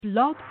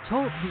Blog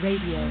Talk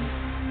Radio.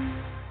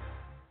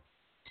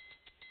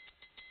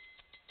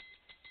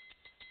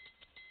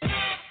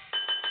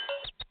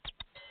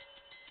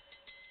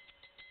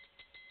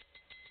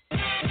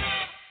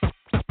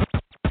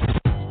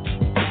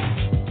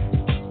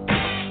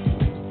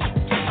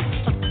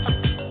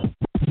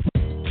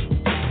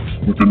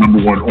 With the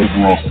number one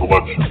overall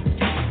selection.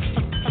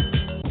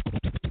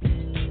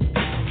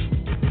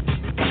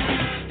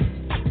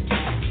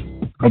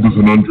 How does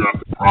an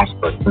undrafted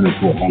prospect turn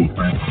into a Hall of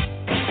Famer?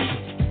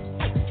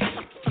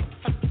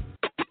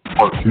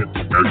 Heart can't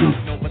be measured.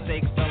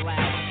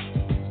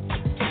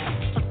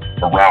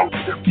 Around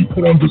can't be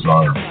put on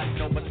desire.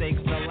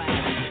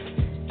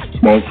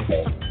 Small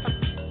school,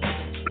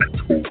 big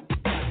school.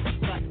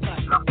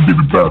 You have to be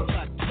the best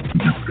to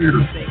get paid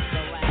it.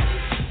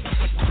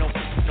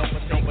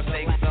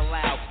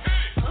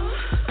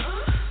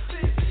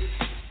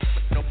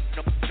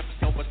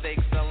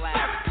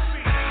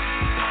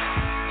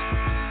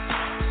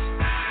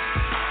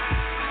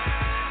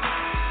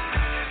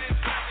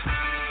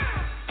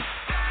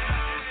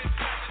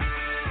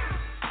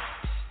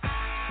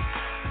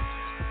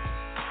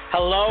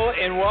 Hello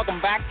and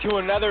welcome back to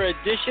another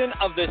edition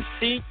of the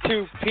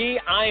C2P.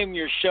 I am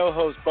your show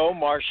host, Bo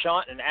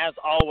Marchionte, and as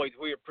always,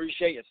 we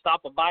appreciate you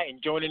stopping by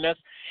and joining us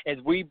as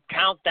we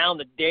count down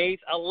the days,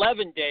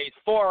 11 days,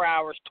 4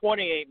 hours,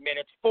 28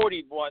 minutes,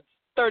 41,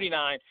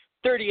 39,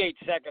 38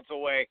 seconds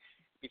away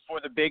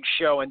before the big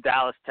show in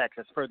Dallas,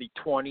 Texas for the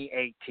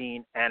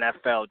 2018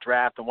 NFL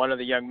Draft. And one of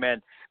the young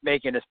men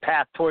making his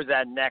path towards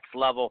that next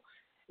level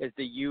is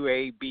the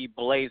UAB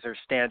Blazers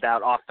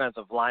standout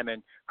offensive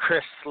lineman,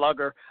 Chris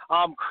Schlueger.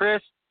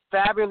 Chris,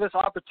 fabulous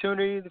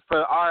opportunity for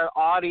our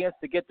audience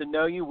to get to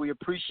know you. We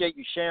appreciate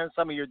you sharing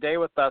some of your day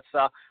with us.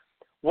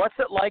 What's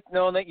it like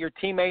knowing that your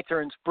teammates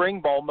are in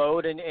spring ball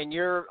mode and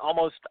you're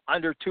almost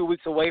under 2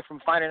 weeks away from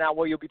finding out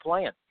where you'll be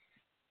playing?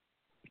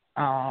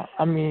 It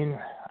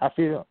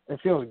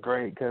feels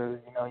great because,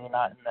 you're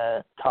not in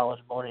that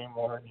college mode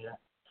anymore and you're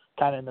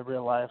kind of in the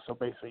real life. So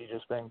basically you've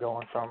just been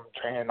going from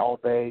training all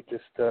day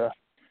just to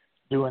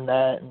doing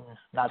that and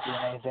not doing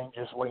anything,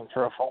 just waiting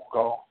for a phone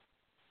call.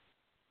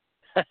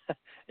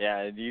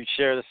 Yeah, you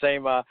share the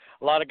same. A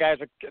lot of guys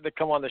that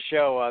come on the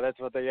show, that's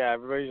what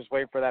everybody's just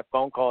waiting for that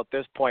phone call at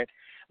this point.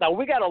 Now,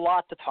 we got a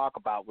lot to talk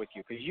about with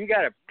you because you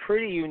got a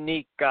pretty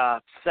unique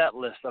set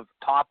list of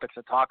topics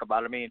to talk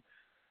about.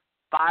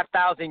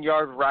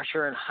 5,000-yard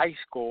rusher in high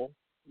school.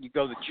 You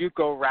go the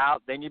JUCO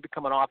route, then you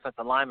become an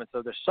offensive lineman.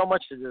 So there's so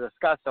much to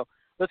discuss. So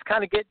let's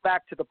kind of get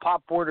back to the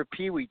Pop Border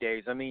Pee-wee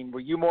days. Were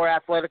you more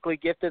athletically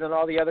gifted than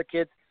all the other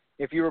kids?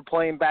 If you were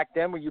playing back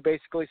then, were you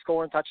basically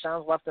scoring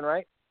touchdowns left and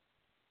right?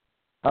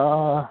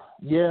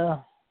 Yeah,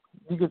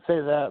 you could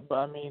say that.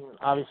 But,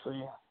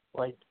 obviously,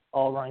 like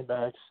all running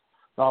backs,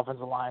 the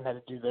offensive line had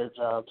to do their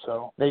job.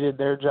 So they did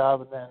their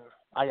job, and then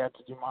I got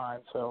to do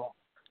mine. So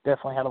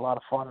definitely had a lot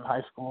of fun in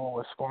high school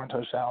with scoring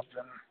touchdowns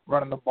and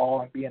running the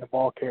ball and being a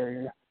ball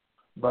carrier.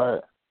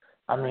 But,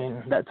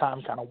 that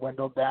time kind of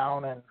dwindled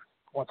down, and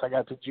once I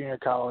got to junior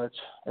college,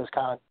 it was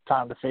kind of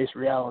time to face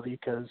reality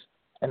because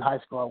in high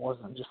school I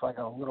wasn't just like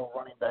a little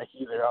running back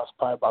either. I was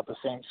probably about the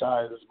same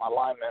size as my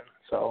lineman,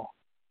 so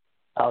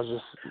I was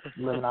just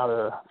living out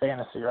a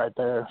fantasy right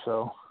there.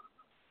 So,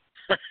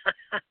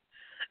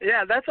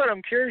 yeah, that's what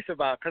I'm curious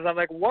about because I'm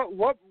like, what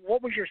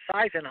was your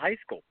size in high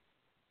school?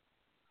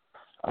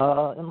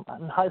 In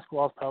high school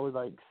I was probably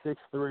like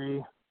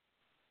 6'3",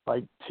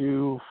 like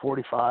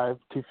 245,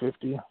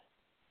 250.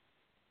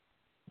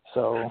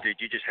 So, dude,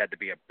 you just had to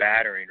be a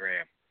battering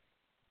ram.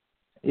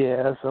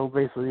 Yeah, so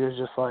basically it was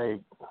just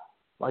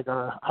like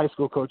our high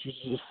school coach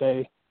used to just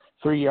say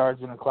 3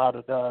 yards in a cloud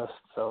of dust.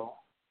 So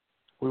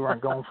we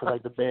weren't going for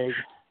like the big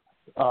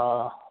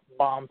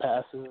bomb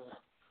passes.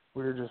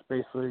 We were just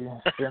basically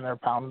sitting there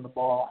pounding the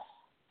ball.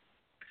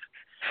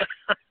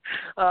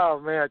 Oh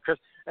man, Chris,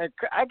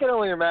 I can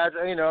only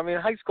imagine.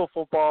 High school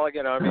football.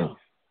 You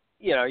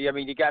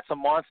got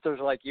some monsters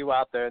like you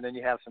out there, and then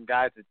you have some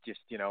guys that just,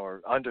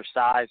 are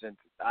undersized. And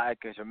I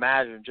can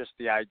imagine just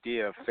the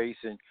idea of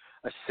facing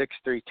a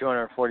 6'3",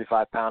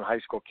 245-pound high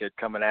school kid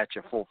coming at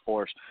you full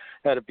force.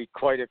 That'd be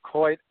quite a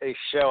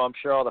show. I'm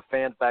sure all the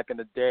fans back in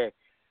the day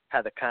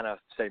had to kind of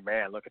say,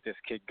 man, look at this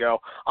kid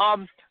go.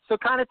 So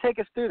kind of take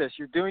us through this.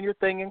 You're doing your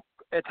thing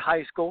at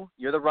high school.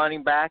 You're the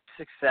running back,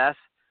 success.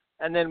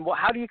 And then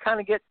how do you kind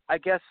of get,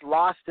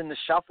 lost in the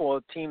shuffle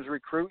of teams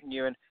recruiting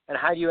you, and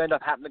how do you end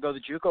up having to go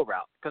the JUCO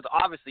route? Because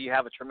obviously you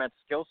have a tremendous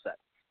skill set.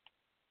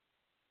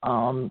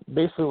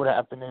 Basically what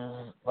happened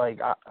is,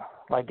 like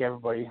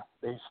everybody,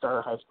 they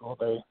start high school,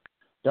 they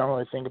don't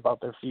really think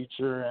about their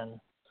future and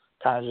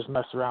kind of just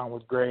mess around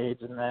with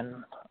grades. And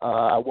then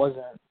I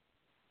wasn't,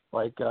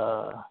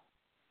 a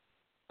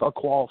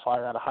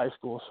qualifier out of high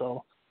school,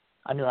 so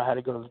I knew I had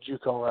to go to the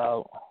JUCO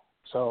route.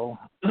 So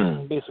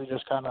basically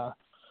just kind of,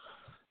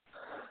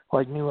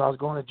 knew I was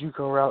going to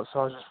JUCO route, so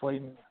I was just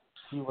waiting to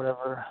see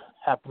whatever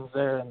happens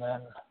there. And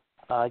then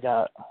I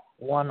got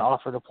one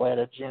offer to play at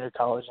a junior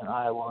college in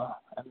Iowa,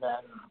 and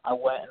then I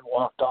went and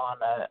walked on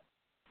at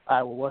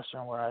Iowa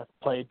Western, where I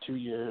played 2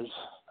 years.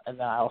 and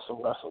then I also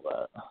wrestled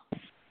that.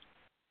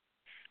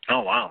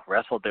 Oh wow,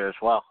 wrestled there as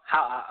well.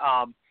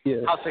 How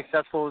Yes. how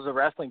successful was the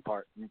wrestling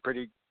part?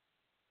 Pretty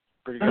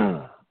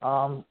good.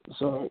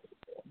 So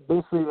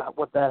basically,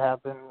 what that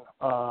happened,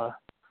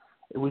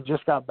 we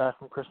just got back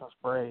from Christmas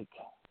break,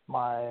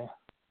 my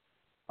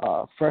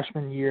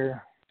freshman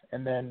year,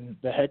 and then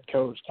the head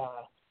coach kind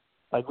of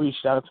like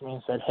reached out to me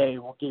and said, "Hey,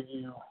 we'll give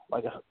you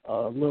like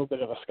a little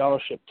bit of a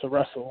scholarship to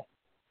wrestle.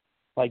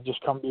 Like, just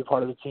come be a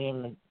part of the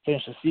team and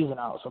finish the season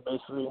out." So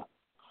basically,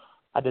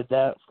 I did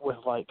that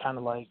with like kind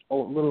of like a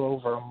little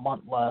over a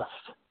month left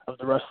of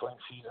the wrestling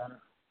season,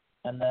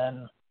 and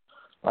then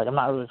like I'm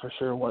not really for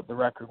sure what the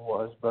record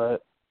was,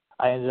 but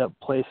I ended up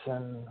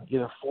placing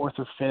either 4th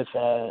or 5th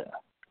at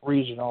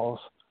regionals,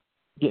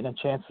 getting a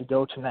chance to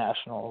go to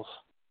nationals,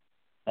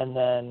 and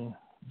then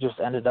just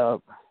ended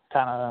up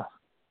kind of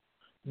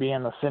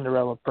being the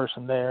Cinderella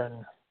person there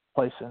and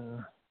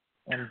placing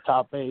in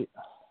top 8.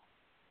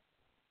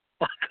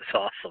 That's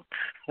awesome.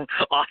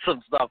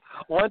 Awesome stuff.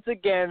 Once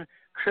again,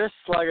 Chris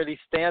Schlueger, the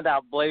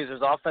standout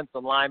Blazers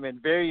offensive lineman,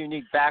 very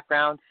unique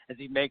background as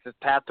he makes his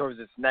path towards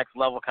this next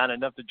level, kind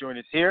enough to join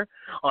us here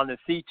on the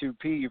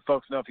C2P. You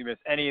folks know if you miss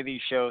any of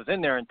these shows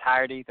in their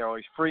entirety, they're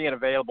always free and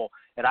available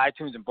at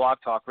iTunes and Blog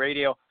Talk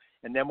Radio.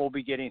 And then we'll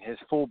be getting his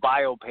full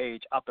bio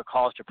page up to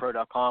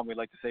collegiatepro.com. We'd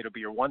like to say it'll be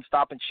your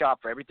one-stop and shop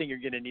for everything you're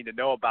going to need to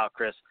know about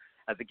Chris,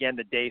 as, again,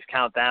 the days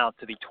count down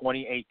to the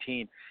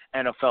 2018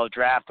 NFL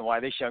Draft and why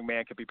this young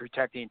man could be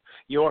protecting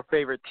your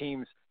favorite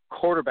team's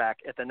quarterback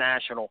at the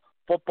National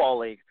Football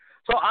League.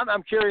 So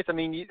I'm curious. I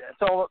mean,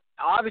 so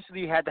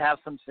obviously you had to have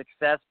some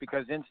success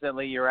because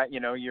instantly you're at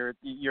Northern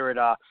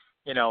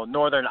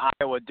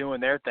Iowa doing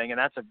their thing, and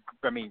that's a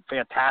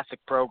fantastic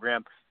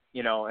program,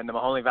 in the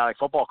Mahoney Valley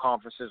Football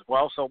Conference as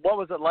well. So what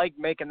was it like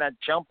making that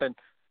jump? And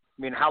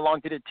I mean, how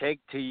long did it take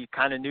till you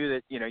kind of knew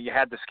that you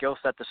had the skill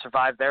set to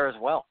survive there as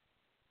well?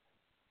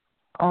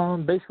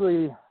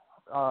 Basically,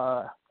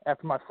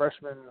 after my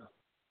freshman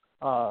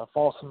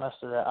fall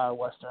semester at Iowa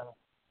Western,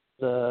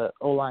 the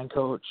O-line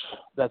coach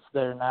that's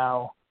there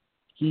now,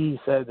 he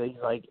said that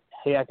he's like,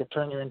 "Hey, I could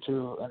turn you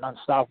into an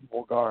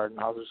unstoppable guard." And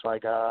I was just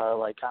like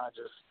kind of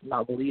just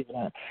not believing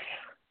it.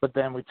 But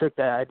then we took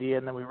that idea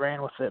and then we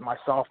ran with it my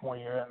sophomore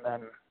year, and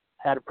then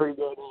had a pretty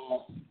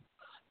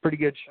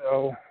good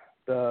show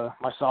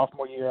my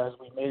sophomore year as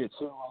we made it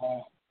to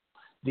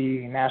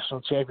the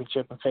national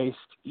championship and faced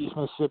East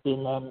Mississippi.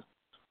 And then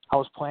I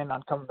was planning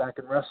on coming back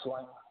and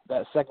wrestling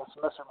that second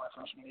semester of my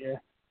freshman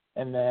year.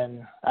 And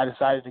then I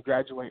decided to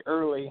graduate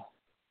early,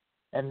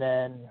 and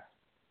then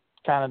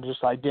kind of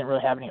just like didn't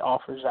really have any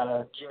offers out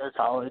of junior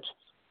college.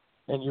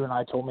 And you and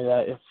I told me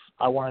that if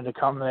I wanted to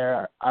come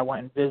there, I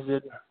went and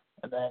visited,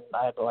 and then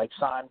I had to like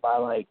sign by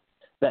like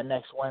that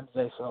next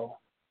Wednesday. So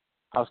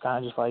I was kind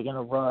of just like in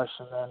a rush,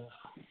 and then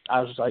I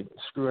was just like,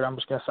 screw it, I'm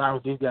just gonna sign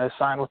with these guys.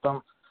 Signed with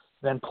them,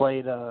 then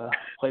played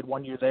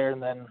 1 year there,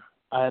 and then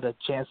I had a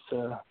chance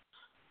to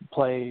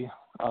play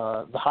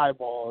the high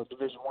ball,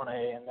 Division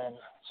 1A, and then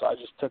so I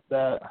just took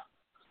that.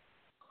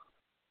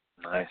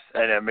 Nice.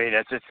 And I mean,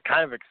 it's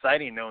kind of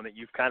exciting knowing that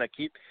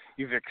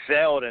you've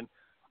excelled, and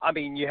I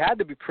mean, you had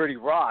to be pretty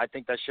raw. I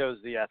think that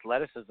shows the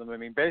athleticism. I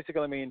mean,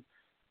 basically,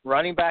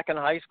 running back in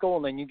high school,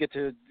 and then you get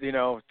to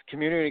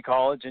community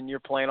college, and you're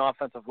playing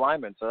offensive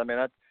lineman. So I mean,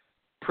 that's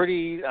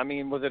pretty. I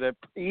mean, was it an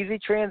easy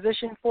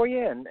transition for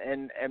you?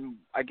 And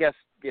I guess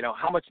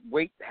how much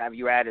weight have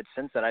you added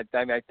since then? I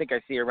think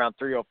I see around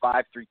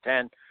 305,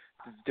 310.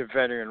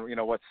 Depending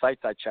on what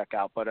sites I check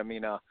out, but I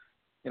mean,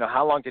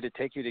 how long did it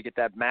take you to get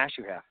that mass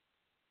you have?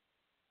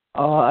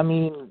 I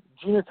mean,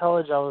 junior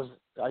college,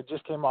 I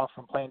just came off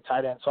from playing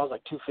tight end, so I was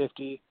like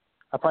 250.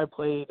 I probably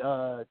played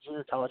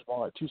junior college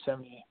ball at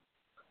 270,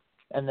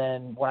 and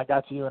then when I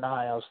got to UNI,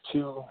 I was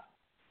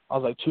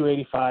like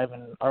 285,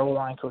 and our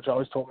O-line coach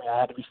always told me I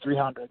had to be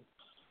 300.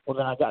 Well,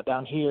 then I got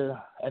down here,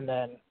 and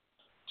then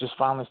just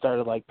finally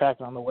started like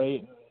packing on the weight.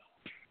 And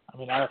I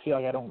mean, I feel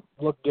like I don't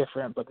look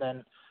different, but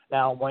then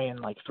now I'm weighing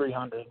like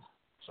 300.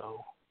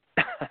 So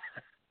it's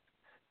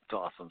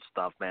awesome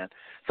stuff, man.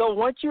 So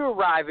once you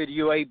arrive at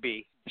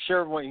UAB,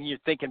 sure, when you're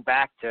thinking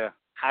back to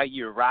how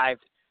you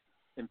arrived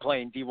in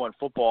playing D1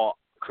 football,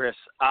 Chris,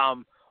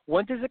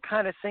 when does it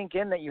kind of sink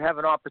in that you have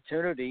an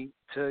opportunity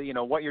to,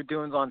 what you're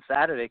doing on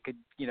Saturday could,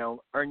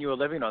 earn you a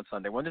living on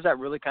Sunday? When does that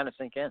really kind of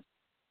sink in?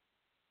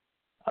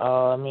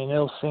 I mean,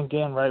 it'll sink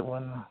in right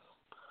when,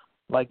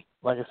 like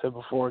I said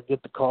before,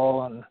 get the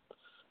call and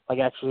like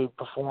actually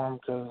perform.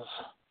 Because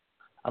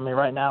I mean,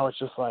 right now it's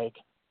just like,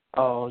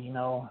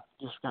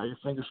 just got your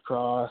fingers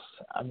crossed.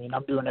 I mean,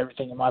 I'm doing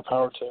everything in my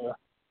power to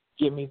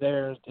get me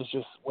there. It's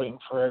just waiting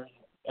for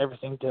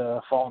everything to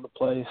fall into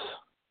place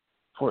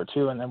for it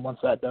too. And then once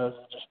that does,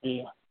 it'll just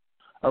be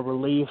a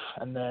relief.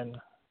 And then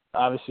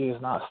obviously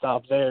it's not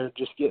stopped there,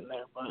 just getting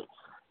there, but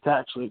to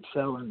actually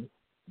excel and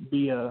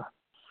be a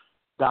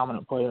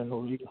dominant player in the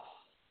league.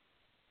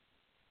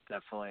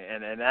 Definitely.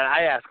 And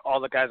I ask all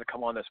the guys that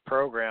come on this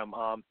program,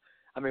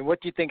 I mean,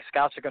 what do you think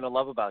scouts are going to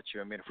love about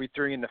you? I mean, if we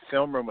threw you in the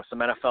film room with some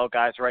NFL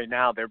guys right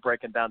now, they're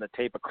breaking down the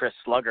tape of Chris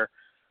Schlueger.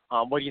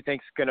 what do you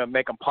think's going to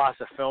make them pause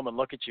the film and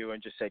look at you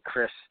and just say,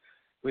 Chris,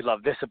 we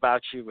love this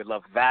about you, we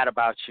love that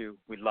about you,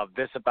 we love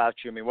this about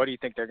you? I mean, what do you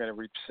think they're going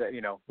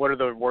to what are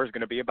the words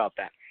going to be about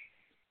that?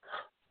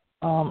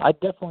 I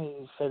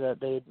definitely say that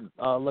they'd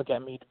look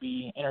at me to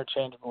be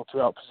interchangeable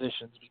throughout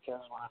positions,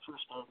 because when I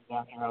first started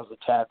down here, I was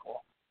a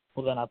tackle.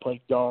 Well, then I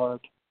played guard,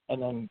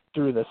 and then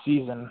through the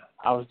season,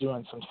 I was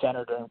doing some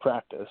center during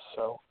practice.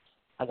 So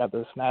I got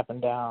the snapping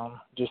down,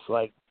 just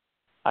like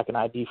I can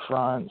ID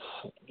fronts,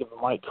 give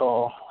a mic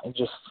call, and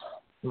just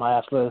my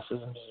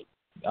athleticism,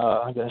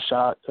 I get a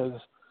shot because,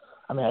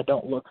 I mean, I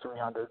don't look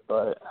 300,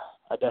 but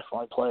I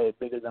definitely play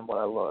bigger than what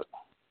I look.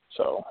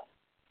 So.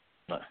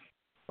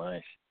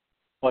 Nice.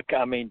 Look,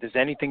 I mean, does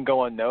anything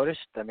go unnoticed?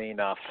 I mean,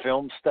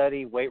 film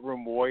study, weight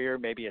room warrior,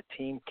 maybe a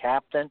team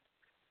captain?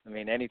 I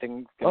mean,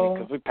 anything?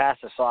 Because we pass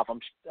this off.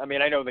 I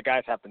mean, I know the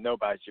guys have to know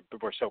about it,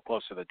 but we're so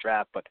close to the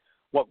draft. But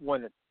what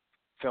would the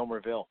film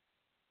reveal?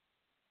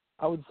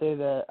 I would say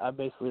that I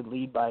basically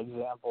lead by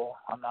example.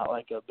 I'm not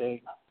like a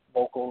big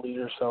vocal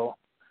leader, so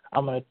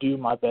I'm going to do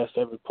my best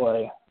every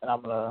play, and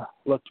I'm going to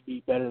look to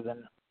be better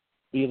than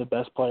be the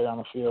best player on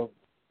the field,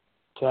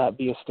 to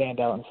be a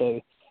standout and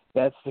say,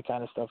 that's the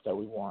kind of stuff that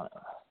we want.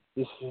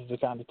 This is the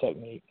kind of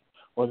technique,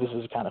 or this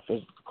is the kind of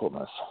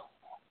physicalness.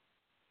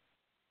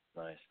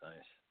 Nice.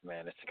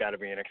 Man, it's got to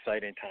be an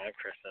exciting time,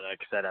 Chris. And like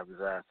I said, I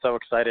was so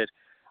excited.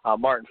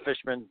 Martin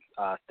Fishman,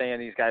 Stan,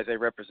 these guys, they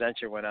represent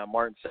you. When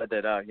Martin said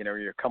that,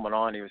 you're coming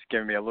on, he was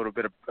giving me a little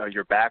bit of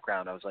your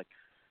background. I was like,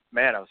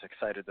 man, I was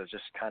excited to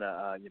just kind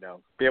of,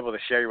 be able to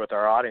share you with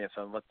our audience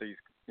and let these,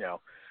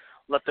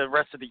 let the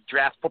rest of the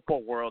draft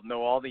football world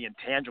know all the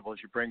intangibles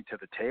you bring to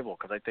the table,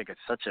 because I think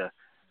it's such a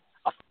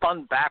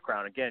fun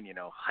background. Again,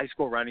 high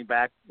school running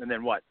back, and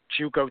then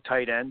JUCO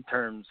tight end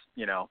turns,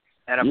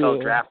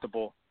 NFL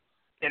draftable,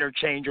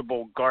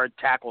 interchangeable guard,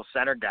 tackle,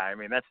 center guy. I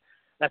mean,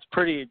 that's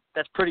pretty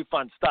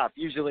fun stuff.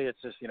 Usually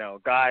it's just,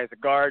 guy is a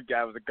guard,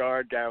 guy was a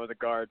guard, guy was a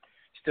guard,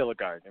 still a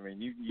guard. I mean,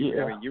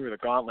 you were the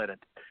gauntlet,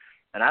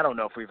 and I don't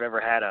know if we've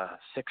ever had a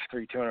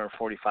 6'3",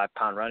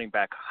 245-pound running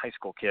back high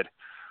school kid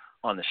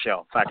on the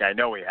show. In fact, I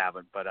know we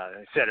haven't, but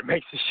I said it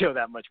makes the show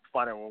that much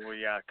funner when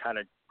we kind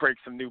of break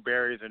some new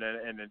barriers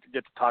and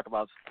get to talk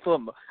about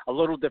something a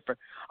little different.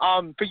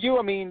 For you,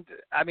 I mean,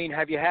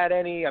 have you had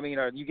any? I mean,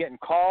 are you getting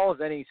calls?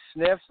 Any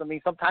sniffs? I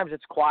mean, sometimes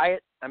it's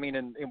quiet. I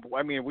mean,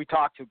 we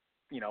talk to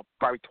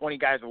probably 20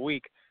 guys a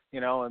week,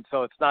 and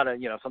so it's not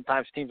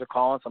sometimes teams are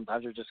calling,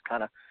 sometimes they're just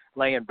kind of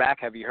laying back.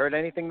 Have you heard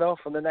anything though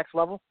from the next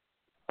level?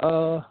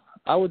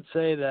 I would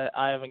say that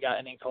I haven't got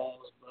any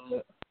calls,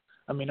 but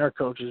I mean, our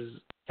coaches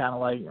kind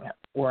of like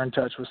we're in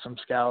touch with some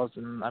scouts,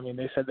 and I mean,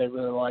 they said they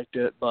really liked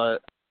it, but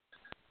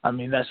I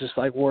mean, that's just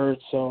like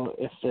words. So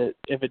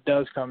if it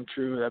does come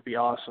true, that'd be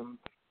awesome.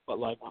 But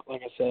like I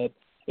said,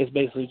 it's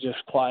basically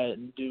just quiet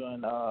and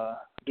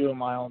doing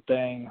my own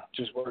thing,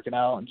 just working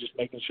out and just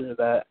making sure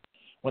that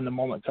when the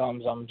moment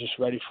comes, I'm just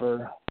ready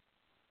for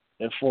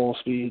at full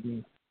speed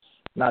and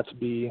not to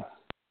be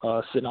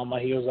sitting on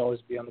my heels,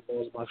 always be on the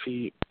balls of my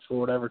feet for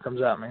whatever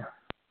comes at me.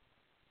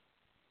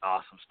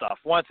 Awesome stuff.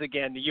 Once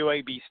again, the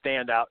UAB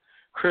standout,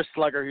 Chris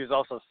Schlueger, who's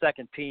also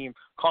second team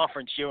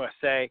Conference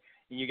USA,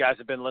 and you guys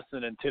have been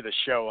listening to the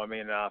show. I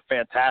mean,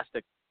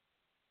 fantastic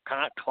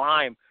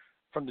climb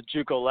from the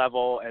JUCO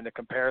level, and the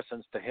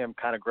comparisons to him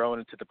kind of growing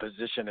into the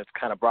position that's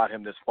kind of brought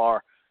him this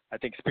far. I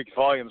think speaks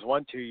volumes,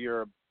 one, to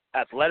your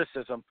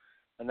athleticism,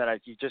 and then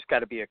you just got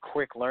to be a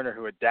quick learner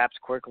who adapts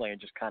quickly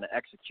and just kind of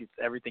executes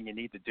everything you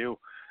need to do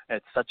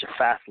at such a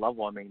fast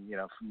level. I mean,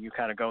 from you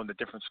kind of going to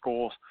different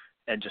schools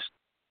and just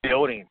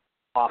building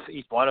off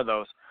each one of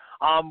those.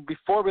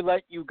 Before we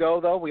let you go,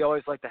 though, we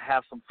always like to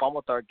have some fun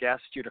with our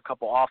guests, shoot a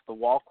couple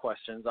off-the-wall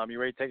questions. You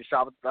ready to take a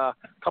shot with a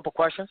couple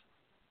questions?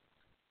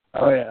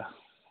 Oh, yeah.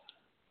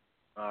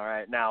 All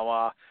right.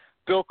 Now,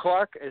 Bill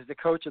Clark is the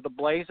coach of the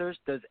Blazers.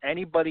 Does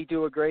anybody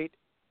do a great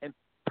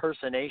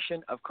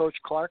impersonation of Coach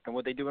Clark, and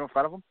what they do in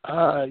front of him?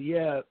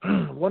 Yeah.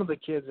 One of the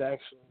kids,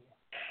 actually,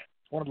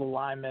 one of the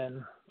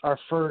linemen,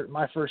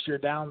 my first year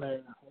down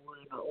there, we're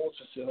in our old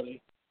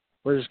facility.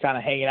 We're just kind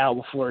of hanging out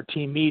before a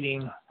team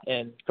meeting,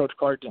 and Coach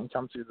Clark didn't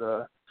come through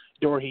the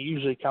door he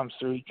usually comes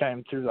through. He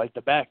came through, like, the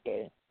back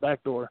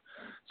door.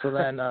 So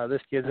then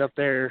this kid's up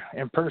there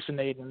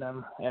impersonating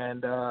them,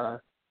 and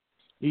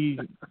he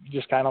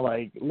just kind of,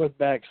 like, looked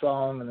back,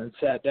 saw him, and then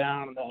sat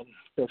down, and then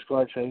Coach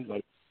Clark said, he's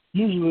like,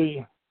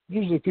 usually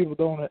people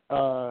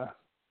don't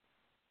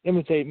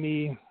imitate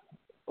me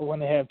when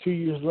they have 2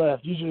 years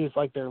left. Usually it's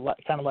like they're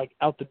kind of like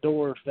out the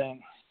door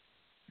thing.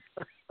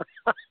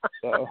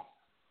 So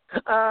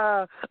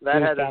that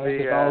had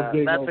to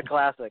be that's a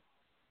classic.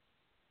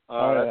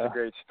 That's a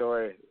great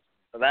story.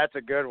 That's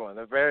a good one.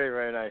 That's very,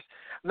 very nice.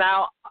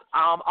 Now,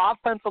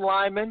 offensive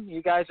linemen,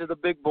 you guys are the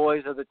big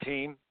boys of the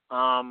team.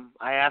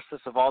 I asked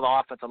this of all the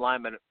offensive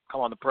linemen that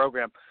come on the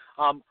program.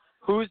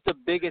 Who's the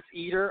biggest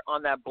eater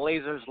on that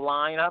Blazers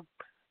lineup?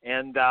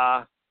 And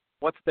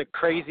what's the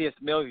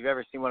craziest meal you've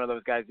ever seen one of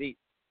those guys eat?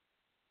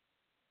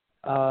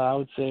 I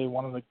would say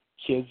one of the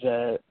kids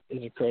that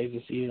is the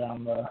craziest eater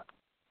on the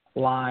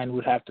line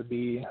would have to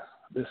be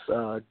this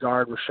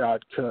guard, Rashad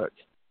Cook.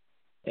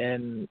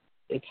 And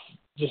it's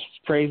just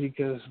crazy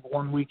because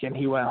one weekend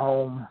he went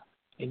home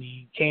and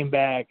he came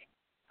back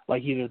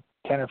like either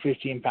 10 or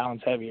 15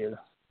 pounds heavier,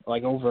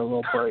 like over a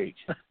little break.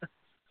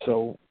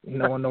 So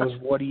no one knows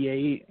what he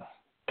ate,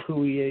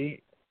 who he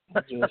ate.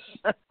 Just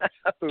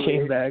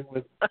came back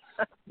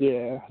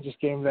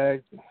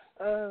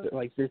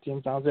like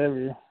 15 pounds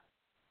heavier.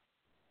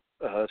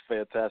 That's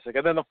fantastic.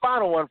 And then the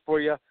final one for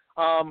you,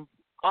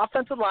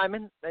 offensive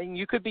lineman, and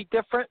you could be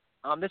different.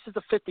 This is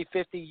a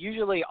 50-50.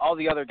 Usually all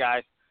the other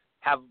guys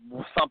have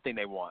something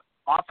they want.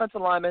 Offensive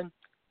lineman,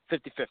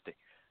 50-50.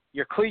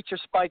 Your cleats, your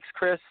spikes,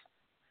 Chris,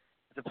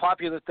 it's a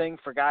popular thing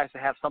for guys to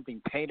have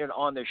something painted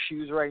on their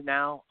shoes right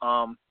now.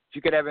 If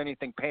you could have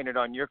anything painted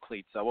on your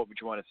cleats, what would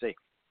you want to see?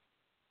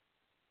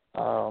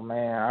 Oh,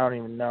 man, I don't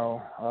even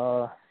know.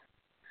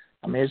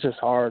 I mean, it's just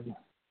hard.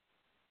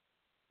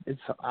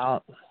 It's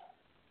a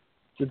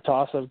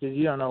toss-up because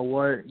you don't know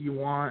what you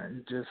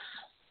want.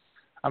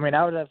 I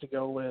would have to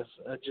go with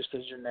just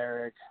a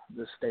generic,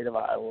 the state of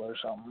Iowa or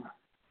something.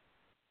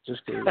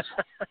 Just because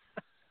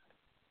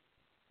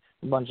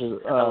a bunch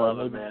of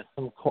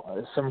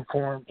some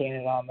corn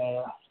painted on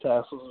their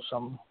tassels or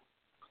something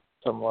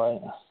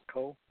like that.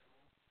 Cool.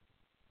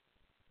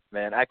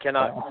 Man, I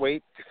cannot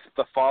wait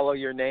to follow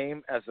your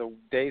name as the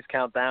days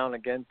count down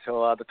again till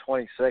the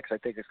 26th. I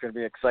think it's going to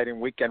be an exciting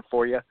weekend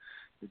for you.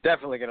 You're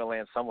definitely going to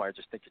land somewhere. I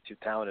just think you're too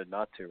talented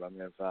not to.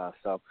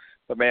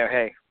 But man,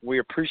 hey, we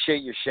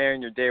appreciate you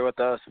sharing your day with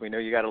us. We know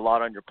you got a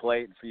lot on your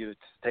plate, and for you to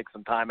take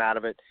some time out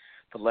of it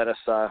to let us,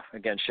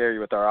 again, share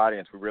you with our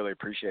audience. We really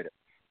appreciate it.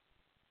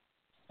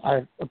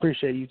 I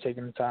appreciate you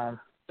taking the time.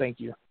 Thank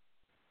you.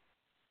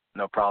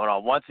 No problem at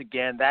all. Once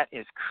again, that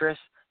is Chris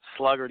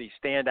Schlueger, the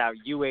standout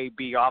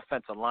UAB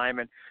offensive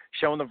lineman,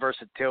 showing the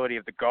versatility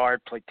of the guard,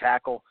 play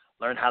tackle,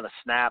 learn how to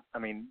snap.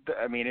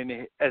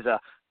 As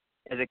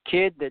a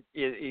kid that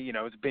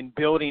has been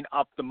building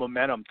up the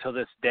momentum to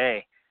this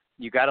day,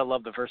 you got to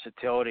love the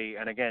versatility.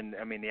 And again,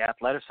 the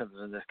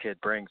athleticism this kid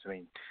brings.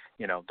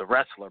 The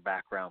wrestler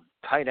background,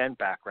 tight end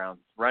background,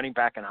 running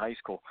back in high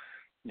school,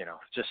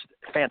 just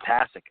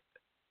fantastic.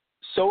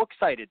 So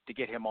excited to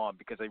get him on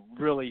because I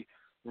really,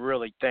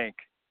 really think,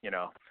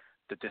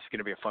 that this is going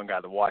to be a fun guy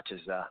to watch as,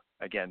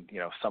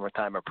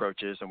 summertime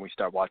approaches and we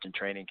start watching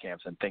training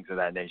camps and things of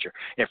that nature.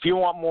 If you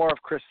want more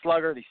of Chris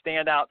Schlueger, the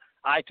standout,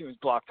 iTunes,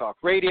 Blog Talk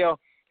Radio,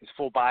 his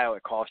full bio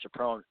at College to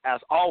Pro.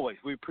 As always,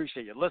 we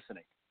appreciate you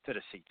listening to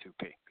the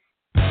C2P.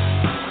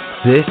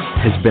 This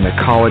has been a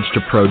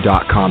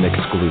collegetopro.com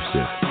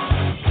exclusive.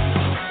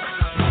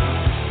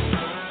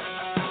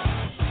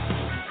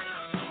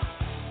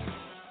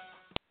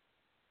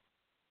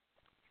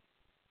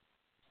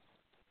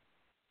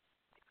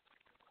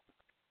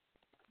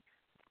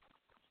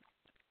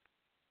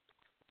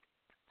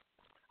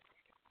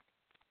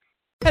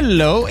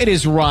 Hello, it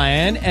is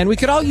Ryan, and we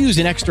could all use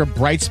an extra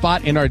bright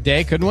spot in our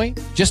day, couldn't we?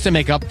 Just to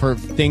make up for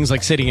things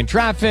like sitting in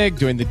traffic,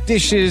 doing the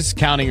dishes,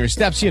 counting your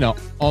steps,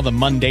 all the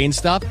mundane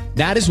stuff.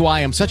 That is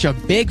why I'm such a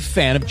big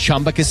fan of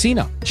Chumba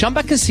Casino.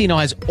 Chumba Casino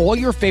has all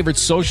your favorite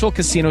social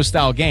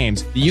casino-style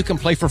games that you can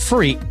play for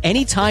free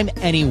anytime,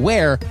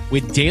 anywhere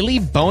with daily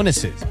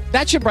bonuses.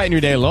 That should brighten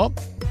your day a little.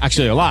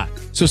 Actually, a lot.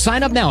 So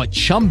sign up now at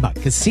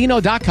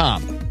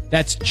ChumbaCasino.com.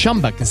 That's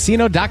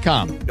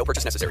ChumbaCasino.com. No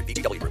purchase necessary.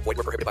 VGW Group. Void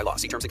where prohibited by law.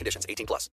 See terms and conditions. 18+.